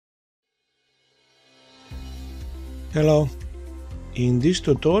Hello! In this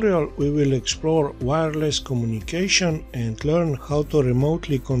tutorial we will explore wireless communication and learn how to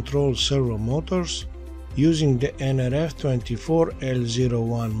remotely control servo motors using the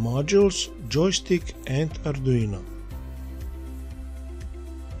NRF24L01 modules, joystick and Arduino.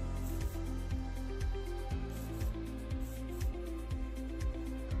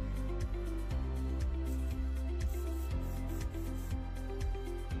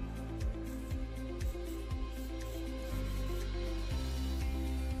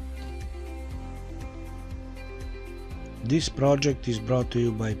 This project is brought to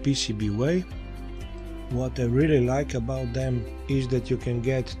you by pcbway. What I really like about them is that you can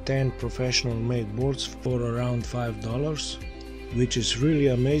get 10 professional made boards for around $5, which is really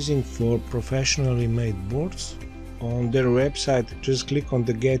amazing for professionally made boards. On their website just click on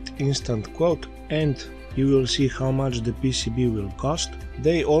the Get Instant Quote and you will see how much the PCB will cost.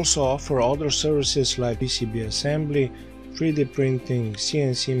 They also offer other services like PCB assembly, 3D printing,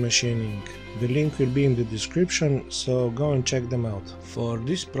 CNC machining. The link will be in the description, so go and check them out. For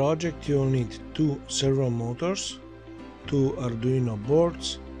this project you'll need 2 servo motors, 2 Arduino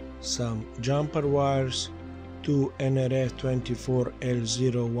boards, some jumper wires, 2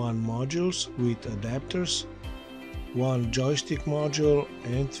 NRF24L01 modules with adapters, 1 joystick module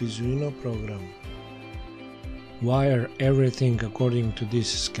and Visuino program. Wire everything according to this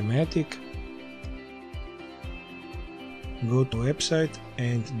schematic. Go to the website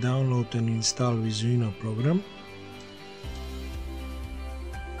and download and install Visuino program.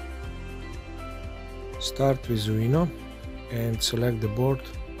 Start Visuino and select the board.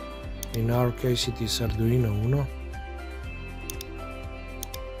 In our case it is Arduino Uno.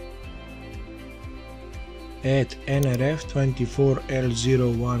 Add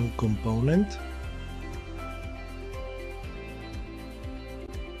NRF24L01 component.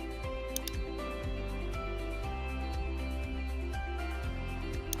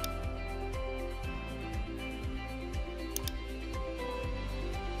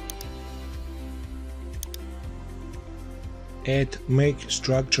 Add Make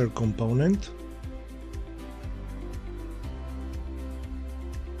Structure component.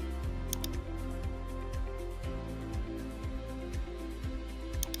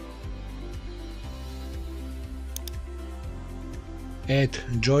 Add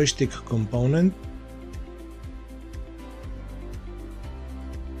Joystick component.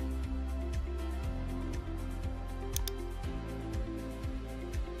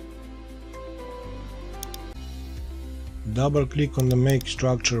 Double click on the Make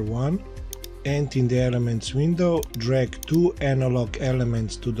Structure 1 and in the Elements window drag 2 analog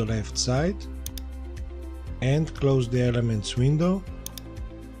elements to the left side and close the Elements window.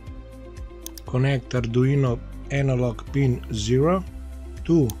 Connect Arduino analog pin 0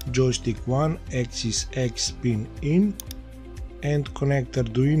 to joystick 1 axis X pin in and connect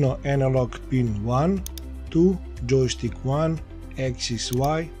Arduino analog pin 1 to joystick 1 axis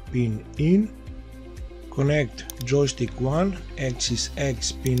Y pin in. Connect joystick 1 axis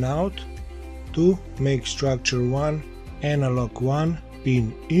X pin out to Make Structure 1 analog 1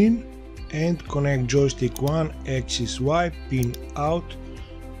 pin in and connect joystick 1 axis Y pin out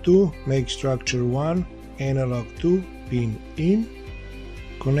to Make Structure 1 analog 2 pin in.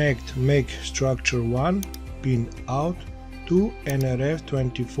 Connect Make Structure 1 pin out to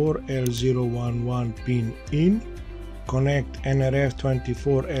NRF24L011 pin in. Connect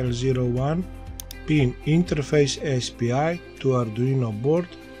NRF24L01 pin interface SPI to Arduino board,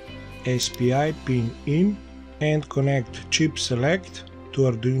 SPI pin in and connect chip select to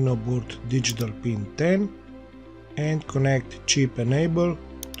Arduino board digital pin 10 and connect chip enable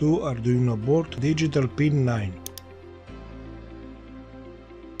to Arduino board digital pin 9.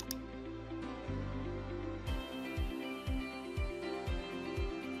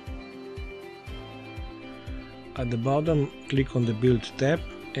 At the bottom click on the Build tab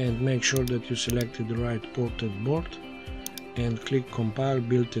and make sure that you selected the right ported board and click Compile,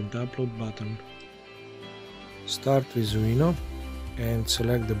 Build and Upload button. Start Visuino and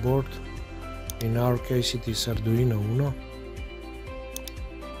select the board. In our case it is Arduino Uno.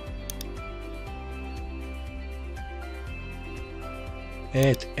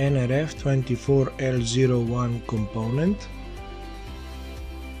 Add NRF24L01 component.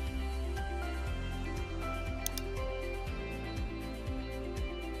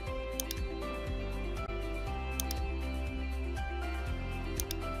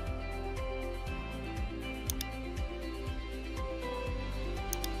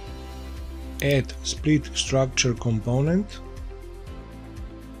 Add Split Structure component.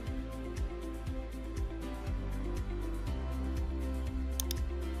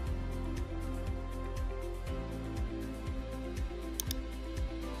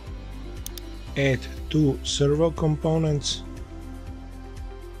 Add 2 servo components.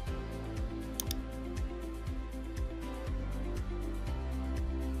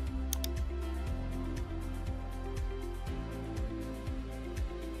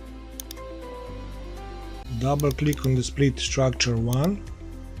 Double click on the split structure 1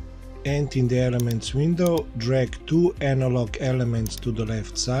 and in the elements window drag 2 analog elements to the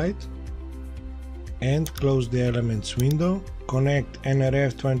left side and close the elements window. Connect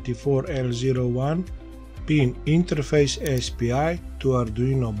NRF24L01 pin interface SPI to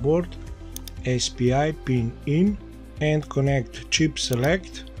Arduino board, SPI pin in, and connect chip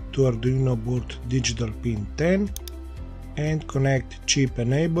select to Arduino board digital pin 10 and connect chip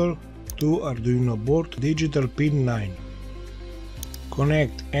enable to Arduino board digital pin 9.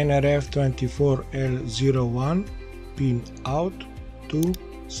 Connect NRF24L01 pin out to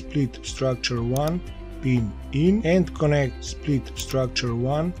split structure 1 pin in and connect split structure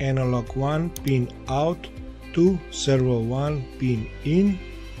 1 analog 1 pin out to servo 1 pin in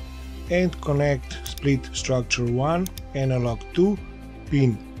and connect split structure 1 analog 2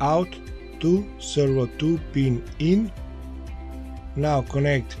 pin out to servo 2 pin in. Now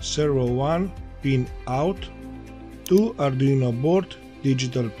connect servo 1 pin out to Arduino board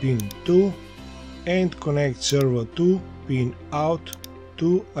digital pin 2 and connect servo 2 pin out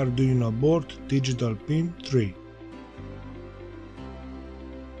to Arduino board digital pin 3.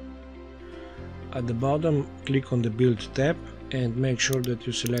 At the bottom, click on the Build tab and make sure that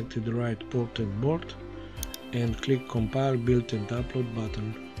you selected the right port and board and click Compile, Build and Upload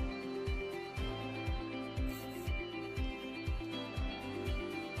button.